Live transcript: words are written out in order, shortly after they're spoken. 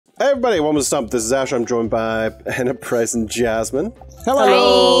Hey everybody, welcome to Stumpt. This is Ash. I'm joined by Anna, Price, and Jasmine.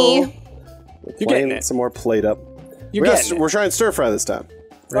 Hello. We're playing some more PlateUp. We're trying to stir fry this time.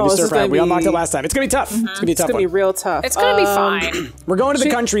 We're gonna stir fry. We unlocked it last time. It's gonna be tough. It's gonna be a tough. It's gonna be real tough. It's gonna be fine. We're going to the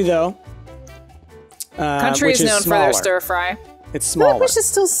country though. Country is known for their stir fry. It's I feel smaller. like we should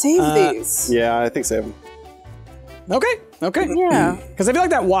still save these. Yeah, I think save them. Okay. Yeah. Because I feel like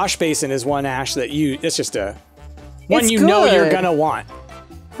that wash basin is one, Ash, that it's just a one you good. know you're gonna want.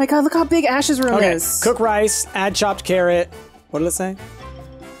 My God, look how big Ash's room Okay. is. Cook rice, add chopped carrot. What did it say?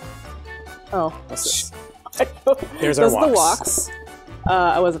 Oh. What's this? There's our the woks. woks.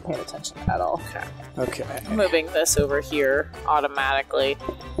 I wasn't paying attention at all. Okay. I'm moving this over here automatically.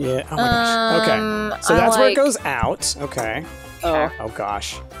 Yeah. Oh my gosh. Okay. So that's where it goes out. Okay. Oh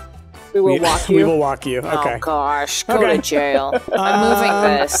gosh. We will walk you. We will walk you. Okay. Oh gosh, go to jail. I'm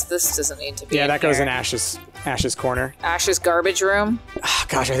moving this. This doesn't need to be. Yeah, in that goes here. in Ash's corner. Ash's garbage room. Oh,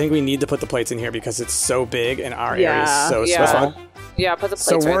 gosh, I think we need to put the plates in here because it's so big and our area is so small. Yeah, put the plates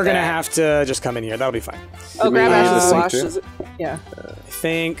So right we're gonna there. have to just come in here. That'll be fine. Oh, grab Ash's wash. too? Yeah. I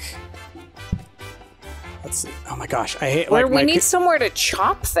think. Let's see. Oh my gosh, I hate We need somewhere to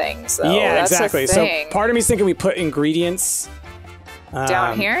chop things, though. Yeah, That's exactly. A So thing. part of me's thinking we put ingredients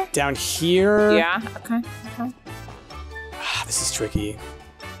Down here? Down here. Yeah. Okay. This is tricky.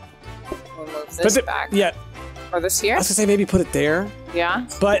 We'll move this back. Yeah. Or this here. I was gonna say maybe put it there. Yeah.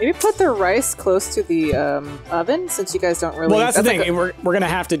 But Maybe put the rice close to the oven, since you guys don't really. well, that's the thing. like We're gonna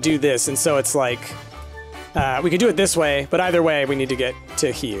have to do this, and so it's like we could do it this way, but either way, we need to get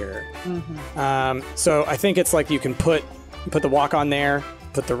to here. So I think it's like you can put the wok on there,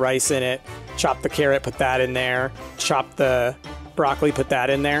 put the rice in it, chop the carrot, put that in there, chop the broccoli, put that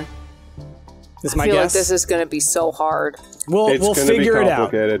in there. This is my I feel guess. like this is going to be so hard. We'll figure it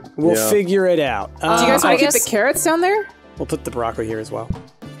out. We'll figure it out. Do you guys want to keep the carrots down there? We'll put the broccoli here as well.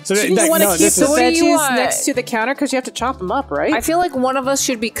 So Do you want to keep the What do you veggies want? next to the counter because you have to chop them up, right? I feel like one of us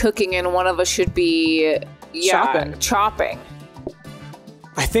should be cooking and one of us should be chopping.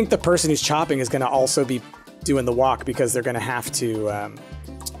 I think the person who's chopping is going to also be doing the wok because they're going to have to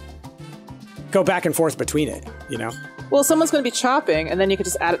go back and forth between it, you know? Well, someone's going to be chopping, and then you could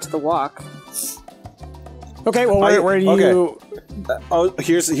just add it to the wok. Okay, well, where do you...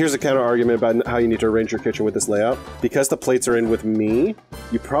 Here's a counter argument about how you need to arrange your kitchen with this layout. Because the plates are in with me,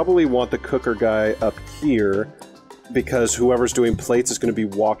 you probably want the cooker guy up here, because whoever's doing plates is going to be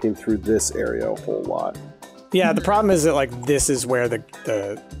walking through this area a whole lot. Yeah, the problem is that, like, this is where the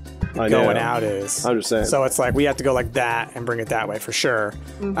going out is. I'm just saying. So it's like we have to go like that and bring it that way for sure.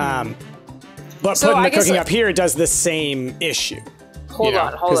 But So putting I the guess, cooking like- up here does the same issue. Hold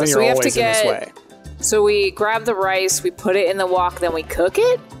on. Because then So you're we have always to in this get. way. So we grab the rice, we put it in the wok, then we cook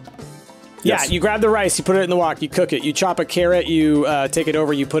it? Yeah, you grab the rice, you put it in the wok, you cook it. You chop a carrot, you take it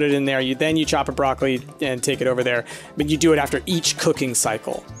over, you put it in there. Then you chop a broccoli and take it over there. But you do it after each cooking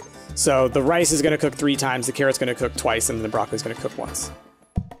cycle. So the rice is going to cook 3 times, the carrot's going to cook twice, and then the broccoli's going to cook once.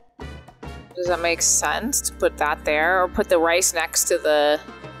 Does that make sense to put that there or put the rice next to the...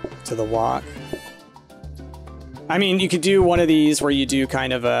 To the wok. I mean, you could do one of these where you do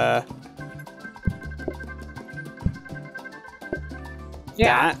kind of a...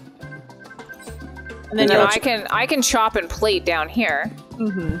 Yeah. That. And then I can chop and plate down here. I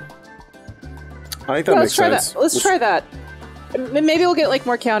think that makes let's sense. Let's try that. Maybe we'll get like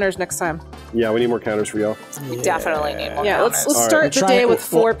more counters next time. Yeah, we need more counters for y'all. We definitely need more Yeah, counters. let's start the day with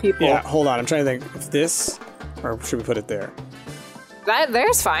 4 people. Yeah, hold on. I'm trying to think. If this, or should we put it there?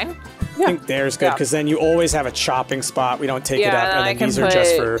 There's fine. I think there's good because then you always have a chopping spot. We don't take it up, Yeah, and I then can these put are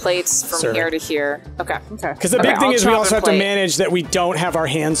just for plates from serving. here to here. Okay. Because the big thing is we also have to manage that we don't have our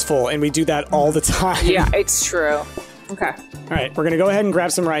hands full, and we do that all the time. Yeah, it's true. Okay. All right, we're gonna go ahead and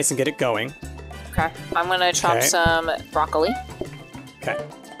grab some rice and get it going. Okay. I'm gonna chop some broccoli. Okay.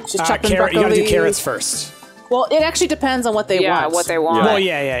 Just chopping carrot. You gotta do broccoli. carrots first. Well, it actually depends on what they Yeah, want. what they want. Well,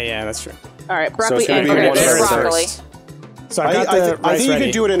 yeah. That's true. All right, broccoli it's gonna and be one of there's those broccoli. first. So I got the I rice think you ready.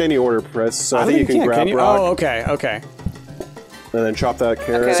 can do it in any order, Chris. So I think you can grab Can you? rock Oh, okay. and then chop that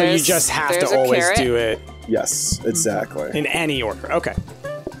carrot. Okay. So you There's- just have there's to a always carrot. do it Yes, exactly. in any order. Okay.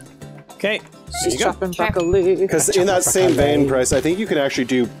 Okay. She's chopping broccoli. Because in that same vein, Bryce, I think you can actually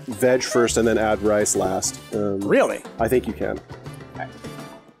do veg first and then add rice last. Really? I think you can.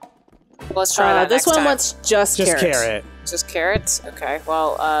 Let's try that this next one time. wants just carrots. carrot. Just carrots? Okay,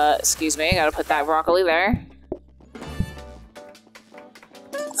 well, excuse me, I gotta put that broccoli there.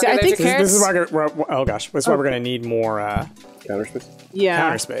 See, Okay, I think there's This is why oh gosh, this is why we're gonna need more Counter space.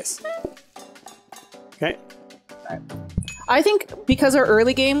 counter space. Okay. I think because our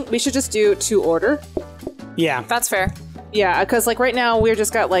early game, we should just do 2 order. Yeah. That's fair. Yeah, because like right now we've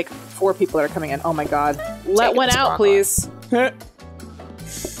just got like 4 people that are coming in. Oh my god. Let one out, please. There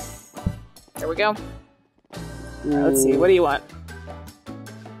we go. Let's see. What do you want?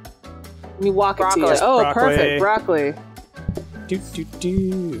 Let me walk it to you. Oh, broccoli. perfect. Broccoli.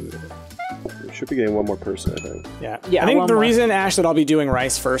 We should be getting one more person, I think. Yeah. Yeah, I think one the more. reason, Ash, that I'll be doing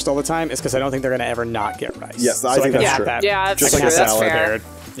rice first all the time is because I don't think they're going to ever not get rice. Yes, I think that's true. Yeah, that's Just true. like a That's salad. fair.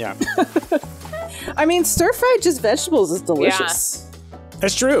 Yeah. I mean, stir-fried just vegetables is delicious.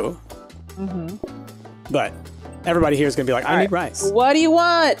 That's true. But everybody here is going to be like, I need rice. What do you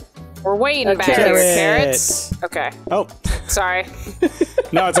want? We're waiting back Carrots. here. Carrots. Okay. Oh. Sorry.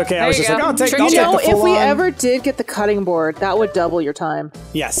 No, it's okay. I was There just you like, go. I'll take Sure I'll you take No, the if full we on. ever did get the cutting board, that would double your time.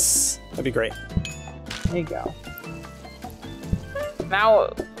 Yes. That'd be great. There you go. Now,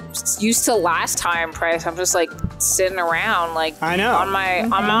 used to last time price, I'm just like sitting around like I know. on my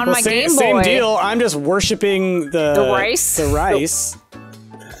I'm on Well, my same, Game Boy. same deal. I'm just worshiping the rice? The rice.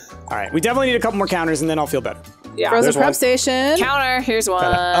 All right. We definitely need a couple more counters, and then I'll feel better. Yeah. Frozen There's prep one. station. Counter. Here's one.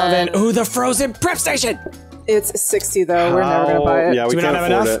 Oven. Ooh, the frozen prep station. It's 60 though. We're never gonna buy it. Yeah, we Do we can't not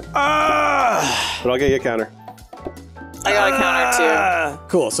have afford enough? it. Ah! But I'll get you a counter. I got a counter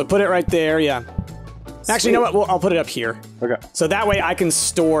Cool. So put it right there. Yeah. Actually, you know what? Well, I'll put it up here. Okay. So that way I can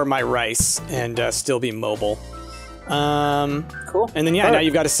store my rice and still be mobile. Cool. And then, yeah, now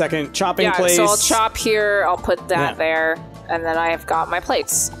you've got a second chopping Yeah. place. So I'll chop here. I'll put that Yeah. there, and then I've got my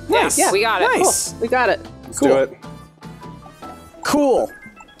plates. Nice. Yeah, we got it. Nice. We got it. Let's Cool. do it. Cool.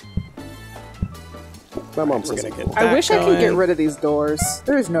 My mom We're says going to it. get I that wish I could get going. rid of these doors.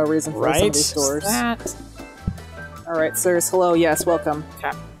 There is no reason for some Right? of these doors. That. All right, sirs. Hello. Yes, welcome.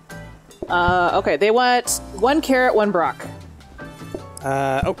 Okay. Okay, they want 1 carrot, 1 brock.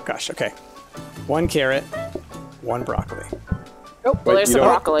 Oh, gosh. Okay. 1 carrot, 1 broccoli. Oh, well, there's you the know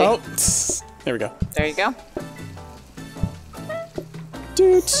what? broccoli. Oh, there we go. There you go.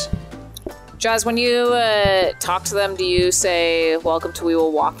 Dude. Jazz, when you talk to them, do you say, "Welcome to We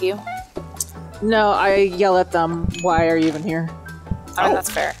Will Walk You"? No, I yell at them. Why are you even here? I mean, that's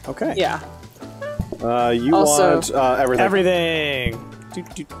fair. Okay. Yeah. You Also- want everything. Everything.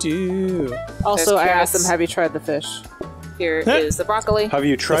 Do. Also, I asked them, carrots. have you tried the fish? Here Huh? is the broccoli. Have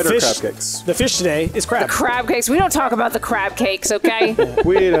you tried The our fish- crab cakes? The fish today is crab. Crab cakes. We don't talk about the crab cakes, okay?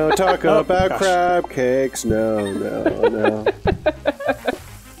 We don't talk about gosh. crab cakes. No, no, no.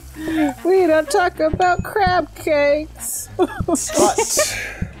 We don't talk about crab cakes.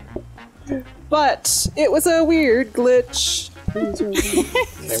 But it was a weird glitch.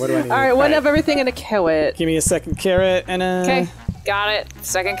 Okay, what do I need? All right, one of everything in a carrot. Give me a second carrot and a... Okay, got it.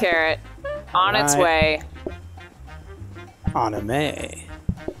 Second carrot. On its Right. way. Anime.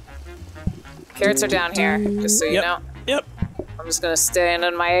 Carrots are down here, just so you Yep. know. Yep. I'm just gonna stand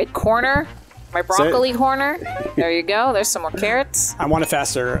in my corner. My broccoli corner. There you go. There's some more carrots. I want a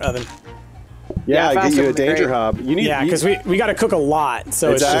faster oven. Yeah, get faster you a would be danger great. hob. You need, Yeah, because we got to cook a lot,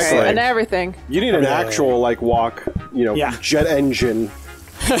 so it's just Exactly. like... And everything. you need an Yeah. actual like walk, Yeah. jet engine.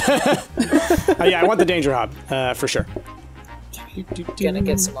 yeah, I want the danger hob, for sure. Gonna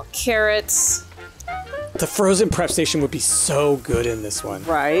get some more carrots. The frozen prep station would be so good in this one.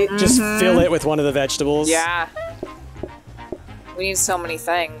 Right. Just fill it with one of the vegetables. Yeah. We need so many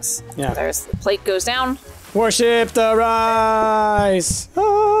things. Yeah. There's the plate goes down. Worship the rice.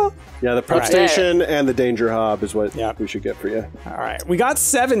 Ah. Yeah, the prep Alright. station and the danger hob is what Yep. we should get for you. All right, we got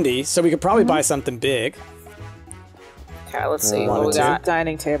 70, so we could probably buy something big. Okay, let's see One what we and two. got.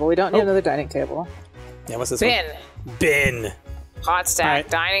 Dining table. We don't need another dining table. Yeah, what's this Bin. one? Bin. Hot stack. Alright.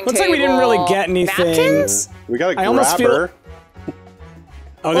 Dining Looks table. like we didn't really get anything. Napkins? We got a I almost feel- grabber.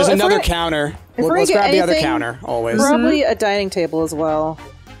 Oh, there's Well, if another we're- counter. we're Let's gonna grab get the other anything- counter, always. Probably a dining table as well.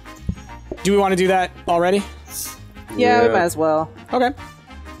 Do we want to do that already? Yeah, we Yeah. might as well. Okay.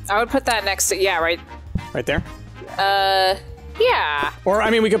 I would put that next to, yeah, right. Right there. Yeah. Or, I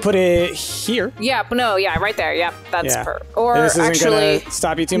mean, we could put it here. Yeah, but no, yeah, right there. Yep, that's Yeah. per. Or And this isn't actually, gonna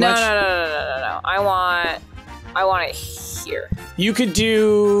stop you too no, much? no. I want it here. You could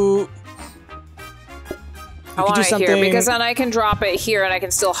do... I want do it here something- because then I can drop it here and I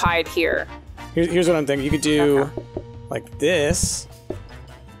can still hide here. Here's what I'm thinking. You could do like this.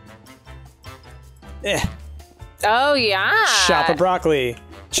 Oh yeah. Chop a broccoli.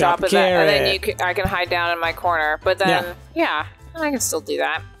 Chop a it that, carrot. and then I can hide down in my corner. But then, yeah, I can still do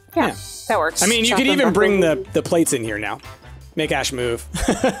that. Yeah, that works. I mean, you Chop could a even bring broccoli. the plates in here now. Make Ash move.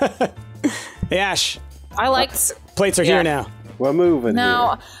 Hey, Ash. I liked. Plates are Yeah. here now. We're moving.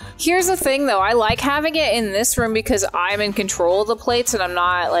 Now, here's the thing, though. I like having it in this room because I'm in control of the plates, and I'm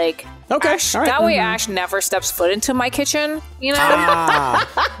not like Okay. Ash, all right. that way Ash never steps foot into my kitchen, you know?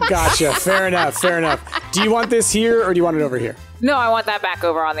 Gotcha. Fair enough. Fair enough. Do you want this here or do you want it over here? No, I want that back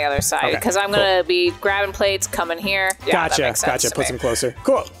over on the other side because I'm going to be grabbing plates, coming here. Yeah, that makes sense to Put me. some closer.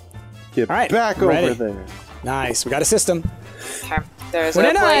 Cool. Get All right, back ready. over there. Nice. We got a system. Okay, there's When a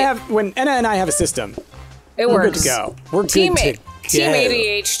Enna, plate. when Enna and I have a system, It we're works. good to go. We're Team, good to go. Team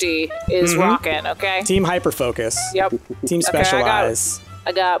ADHD is rocking, okay? Team hyper focus. Yep. Team specialize.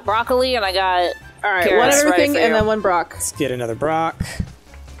 I got broccoli and I got All right, carrots one of everything ready for and you. then one Brock. Let's get another Brock.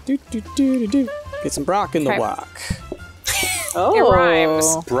 Get some Brock in the Okay. wok. Oh, It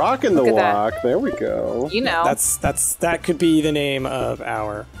rhymes. Brock in the Look at that. wok. There we go. You know. That could be the name of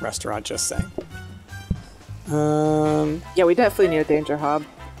our restaurant. Just saying. Yeah, we definitely need a danger hob.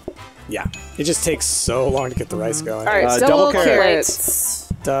 Yeah. It just takes so long to get the rice going. All right, double double carrots.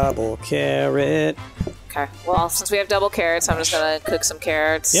 carrots. Double carrot. Okay. Well, since we have double carrots, I'm just gonna cook some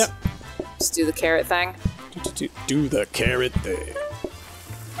carrots. Yep. Just do the carrot thing. Do the carrot thing.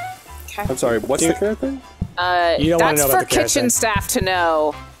 Okay. I'm sorry, what's the carrot thing? You don't want That's to know for about the carrot kitchen thing. staff to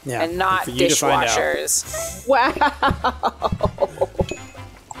know, Yeah, and not for you to find out. dishwashers. Wow.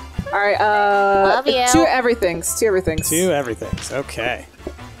 All right, Love you. two everythings. Two everythings. Two everythings. Okay.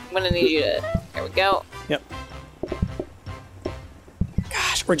 I'm gonna need you to. There we go. Yep.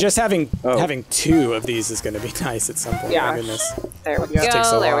 Gosh, we're just having two of these is going to be nice at some point. Yeah. My goodness. There we Takes go.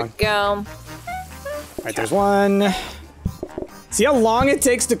 so There we long. go. All right, there's one. See how long it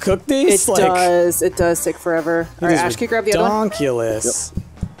takes to cook these? It does. It does take forever. All right, Ash, can you grab the other one? Donkulous.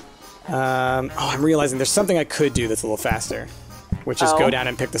 I'm realizing there's something I could do that's a little faster, which is Oh. go down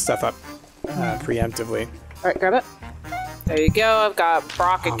and pick the stuff up preemptively. All right, grab it. There you go. I've got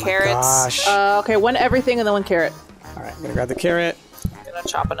Brock and Oh my carrots. gosh. Okay, one everything and then one carrot. All right, I'm gonna grab the carrot. Gonna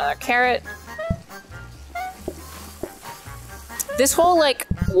chop another carrot. This whole like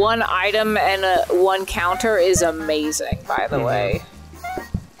one item and one counter is amazing, by the way.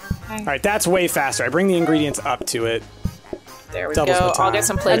 All right, that's way faster. I bring the ingredients up to it. There we Doubles go. my time. I'll get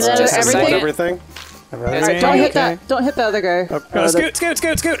some plates And in then just a everything- second. Everything? All right, don't hit that. Don't hit the other guy. Oh,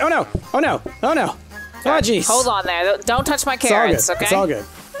 scoot. Oh no. Oh no. Oh no. Oh jeez. Hold on there. Don't touch my It's all carrots, good. okay? It's all good.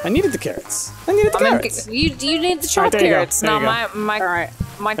 I needed the carrots. I needed the I mean, carrots. you need the chopped there you go. carrots, There you not go. my All right.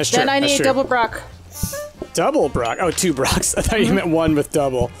 my. True, Then I that's need true. double Brock. Double Brock. Oh, two Brocks. I thought you meant one with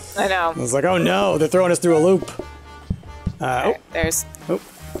double. I know. I was like, oh no, they're throwing us through a loop. There's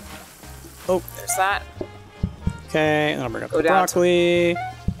Oh. there's that. Okay, and I'll bring up Go the down to- broccoli.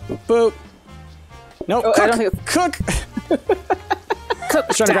 Boop, boop. No, Oh, cook. I don't think Cook. Cook,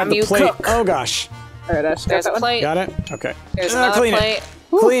 Trying to grab damn the you, plate. cook. Oh gosh. All right, Ash, grab There's that a one. plate. Got it? Okay. There's another clean plate. it.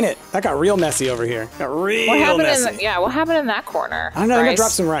 Clean it. That got real messy over here. Got real What happened messy. what happened in that corner? I don't know. I'm gonna Rice?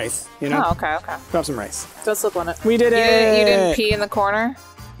 drop some rice. You know? Oh, okay. Drop some rice. Don't slip on it. We did You it. didn't pee in the corner?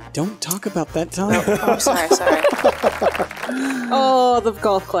 Don't talk about that time. Oh, sorry. Oh, the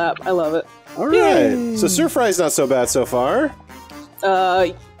golf clap. I love it. All right. So stir fry's not so bad so far.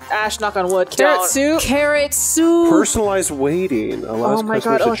 Ash, knock on wood. Carrot soup. Carrot soup. Personalized waiting allows Oh my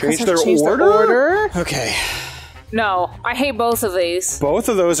god. customers Oh, to change customers their change order. Okay. No, I hate both of these. Both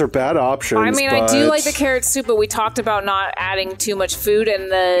of those are bad options. I mean, I do but- like the carrot soup, but we talked about not adding too much food, and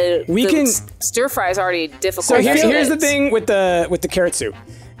the stir fry is already difficult. So here's as the it is. thing with the carrot soup.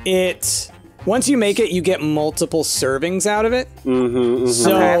 Once you make it, you get multiple servings out of it.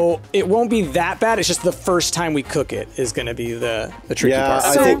 So it won't be that bad. It's just the first time we cook it is going to be the tricky Yeah,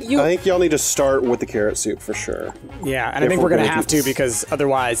 part. I think y'all need to start with the carrot soup for sure. Yeah, and I think we're we're going to gonna have do- to because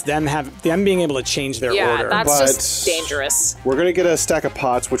otherwise them being able to change their Yeah, order. that's But- just dangerous. We're gonna get a stack of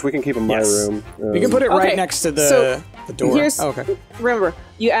pots, which we can keep in my Yes. room. We can put it right Okay, next to so the door. Here's, Oh, okay. Remember,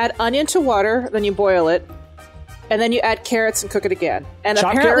 you add onion to water, then you boil it, and then you add carrots and cook it again. And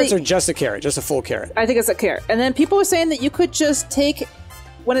Chopped apparently, carrots or just a carrot? Just a full carrot. I think it's a carrot. And then people were saying that you could just take,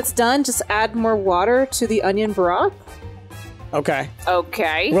 when it's done, just add more water to the onion broth. Okay.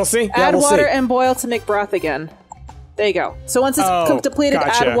 Okay. We'll see. Yeah, Add we'll water see. and boil to make broth again. There you go. So once it's cooked, depleted,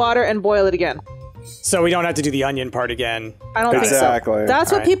 gotcha. add water and boil it again. So we don't have to do the onion part again. I don't think Exactly. so.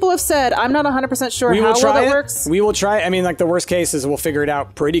 That's what Alright. people have said. I'm not 100% sure We how will well try that it. works. We will try. I mean, like the worst case is we'll figure it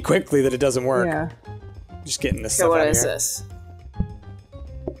out pretty quickly that it doesn't work. Yeah. Just getting this So stuff what out is here. this?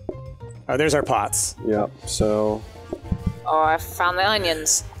 Oh, there's our pots. Yep. So, Oh, I found the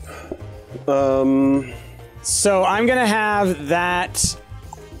onions. So I'm gonna have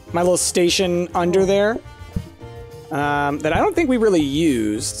my little station under there that I don't think we really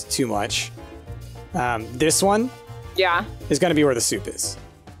used too much. This one Yeah. is gonna be where the soup is.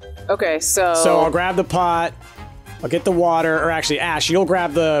 Okay, so. So I'll grab the pot. I'll get the water, or actually, Ash, you'll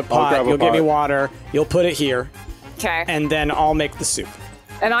grab the pot. grab a You'll get me pot. water. You'll put it here, Okay. and then I'll make the soup.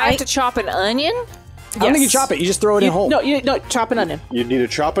 And I have to chop an onion? I don't think you chop it. You just throw it in whole. No, chop an onion. You need to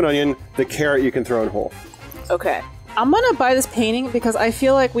chop an onion. The carrot you can throw in whole. Okay. I'm gonna buy this painting because I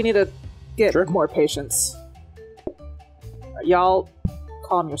feel like we need to get Sure. more patience. Y'all,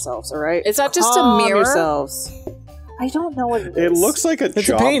 calm yourselves, all right? Is that just a Calm mirror? Yourselves. I don't know what it is. It looks like a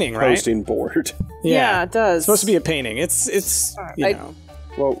job painting, right? posting board. Yeah, it does. It's supposed to be a painting. It's you know.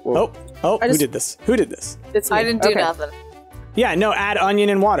 Whoa. Who did this? Who did this? It's me. I didn't do Okay. nothing. Yeah, no, add onion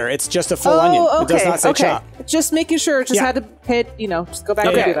and water. It's just a full onion. It does not say chop. Just making sure. Just Yeah. had to pay. Just go back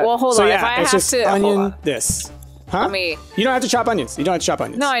and Okay, do that. well, hold So on. yeah, if I it's have just to... hold onion on. this. Huh? Let me... You don't have to chop onions. You don't have to chop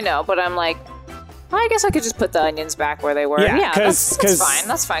onions. No, I know, but I'm like... I guess I could just put the onions back where they were. Yeah, that's fine.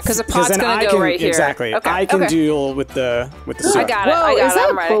 That's fine. Because the pot's then going I to go can, right here. exactly. Okay, I can okay. deal with the soup. I got it. Whoa, I got is it. that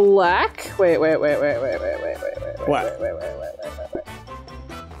I'm ready. black? Wait. What?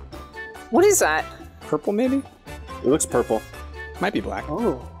 What is that? Purple maybe? It looks purple. Might be black.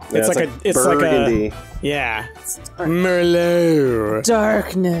 Oh. Yeah, it's burgundy. like a yeah. Merlot.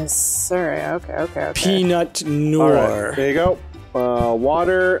 Darkness. All right. Okay. Peanut All noir. right, there you go.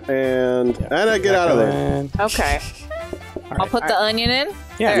 Water and Anna, get out of there. And- Okay. I'll put the onion in.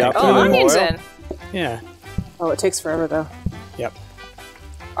 Yeah. There. put Oh, it in. onion's oil. in. Yeah. Oh, it takes forever though. Yep.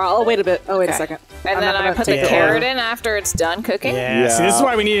 I'll wait a bit. Oh, wait a Okay. second. And I'm then not I gonna put the take carrot in after it's done cooking. Yeah. See, this is Yeah.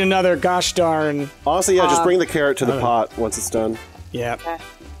 why we need another gosh darn. Honestly, yeah, just bring the carrot to the pot once it's done. Yep. Okay.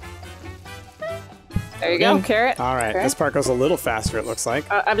 There you go, Again. carrot. All right. Okay. This part goes a little faster. It looks like.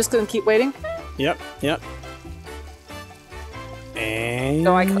 I'm just gonna keep waiting. Yep. And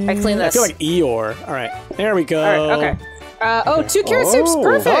So I clean I this. feel like Eeyore. All right. There we go. All right. Okay. 2 carrot soups.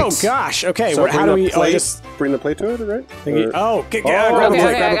 Perfect. Oh gosh. Okay. So How do we? plate, Just bring the plate to it, right? Or- grab a Okay, plate. okay, Grab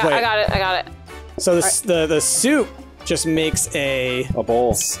a plate. I got it. So the soup just makes a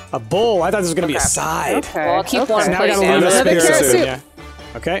bowl. bowl. I thought this was gonna be a Okay. side. Okay. Well, I'll keep one So now we place gotta down. leave this Another big carrot soup. soup. Yeah.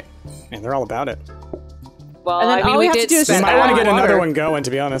 Okay. Man, they're all about it. Well, And then I mean, all we we have to did do is We just spend might add want to that. get water. another one going, to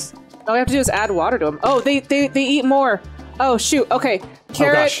be honest. All we have to do is add water to them. Oh, they eat more. Oh shoot. Okay.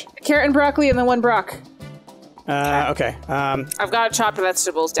 Carrot and broccoli, and then 1 brock. Okay. I've got chopped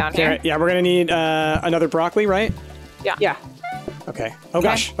vegetables down here. Carrot. Yeah, we're gonna need another broccoli, right? Yeah. Okay. Oh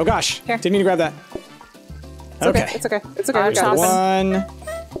gosh. Here. Didn't mean to grab that. Okay. It's okay. We Chop got this. One. There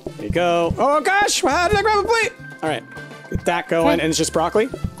you go. Oh gosh! How did I grab a plate? All right. Get that going, and it's just broccoli.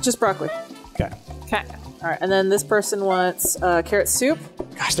 Just broccoli. Okay. Okay. All right. And then this person wants carrot soup.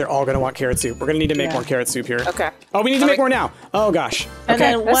 Gosh, they're all gonna want carrot soup. We're gonna need to make Yeah. more carrot soup here. Okay. Oh, we need to make more now. Oh gosh. And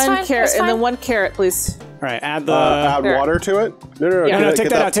Okay. then That's 1 fine, carrot. that's And then fine. 1 carrot, please. All right. Add the. Add There. water to it? No. Yeah. no, get take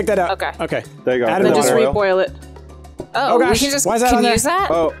that out. Take that out. Okay. Okay. There you go. Add And then water. just Oil. reboil it. Oh, gosh. we can just Why is that on can there? use that?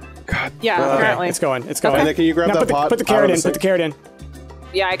 Oh, God. Yeah, Okay, apparently. it's going. It's going. And then can you grab Now that put the, pot Put the out carrot of in. the Put the carrot in.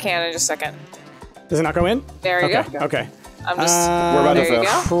 Yeah, I can in just a second. Does it not go in? There you Okay. go. Okay. I'm just. We're about to there you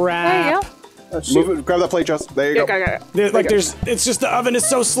fail. go. Crap. There you go. Oh, shoot. Move it, grab that plate, Jess. There you go. It's just the oven is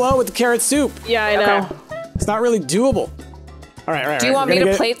so slow with the carrot soup. Yeah, I know. Okay. It's not really doable. All right. Do you want me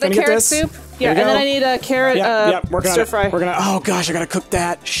to plate the carrot soup? Yeah, and then I need a carrot working stir on it. fry. We're gonna. Oh gosh, I gotta cook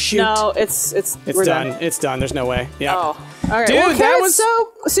that. Shoot. No, it's we're done. It's done. There's no way. Yeah. Oh. All right. Dude, well, that carrot was-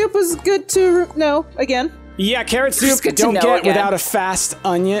 soup was good to know again. Yeah, carrot soup good to don't know get again. without a fast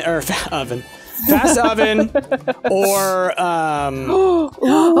onion or oven. Fast oven or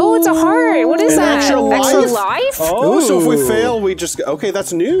Oh, it's a heart. What is An that? extra life? life? Oh, so if we Ooh. fail, we just... Okay,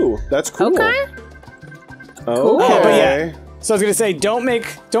 that's new. That's cool. Okay. Okay. but yeah. So I was gonna say, don't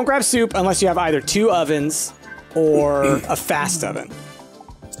grab soup unless you have either 2 ovens or a fast oven.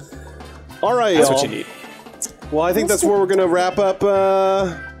 All right, That's y'all. what you need. Well, I think that's where we're gonna wrap up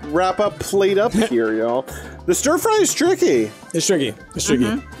PlateUp here, y'all. The stir fry is tricky. It's tricky. It's tricky.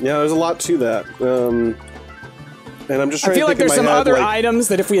 Yeah, there's a lot to that. And I'm just trying I feel to like think there's in some my head, other like, items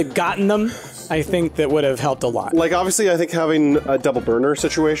that if we had gotten them, I think that would have helped a lot. like, obviously, I think having a double burner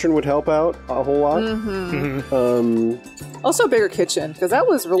situation would help out a whole lot. Also, a bigger kitchen because that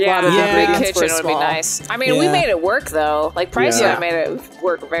was a Yeah, lot of a big ingredients kitchen for would be small. nice. I mean, we Yeah. made it work though. Like Price Yeah. made it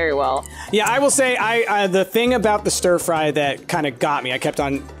work very well. Yeah, I will say, the thing about the stir fry that kind of got me, I kept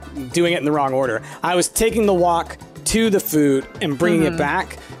on doing it in the wrong order. I was taking the wok to the food and bringing it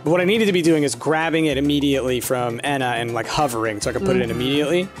back. But what I needed to be doing is grabbing it immediately from Enna and like hovering so I could put it in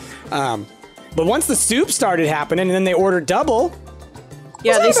immediately. But once the soup started happening and then they ordered double,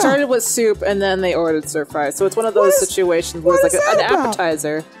 Yeah, they that about? started with soup and then they ordered stir fry. So it's one of those situations where what it's like is an that about?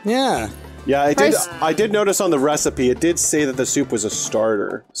 appetizer. yeah. Yeah, Price- I did notice on the recipe, it did say that the soup was a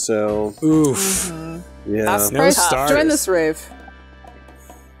starter. So, Oof. yeah. That's No Price, stars. join this rave.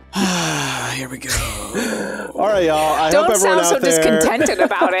 Here we go. All right, y'all. I Don't hope everyone sound so out there discontented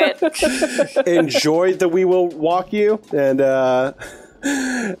about it. enjoyed the We Will Walk You. And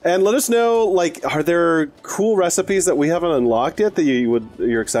And let us know, like, are there cool recipes that we haven't unlocked yet that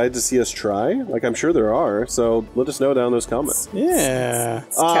you're excited to see us try? Like, I'm sure there are. So let us know down in those comments. Yeah.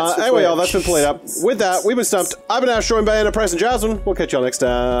 Anyway, y'all, that's been PlateUp. With that, we've been Stumped. I've been Ash, joined by Anna, Price, and Jasmine. We'll catch y'all next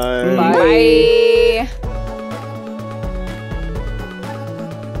time. Bye. Bye.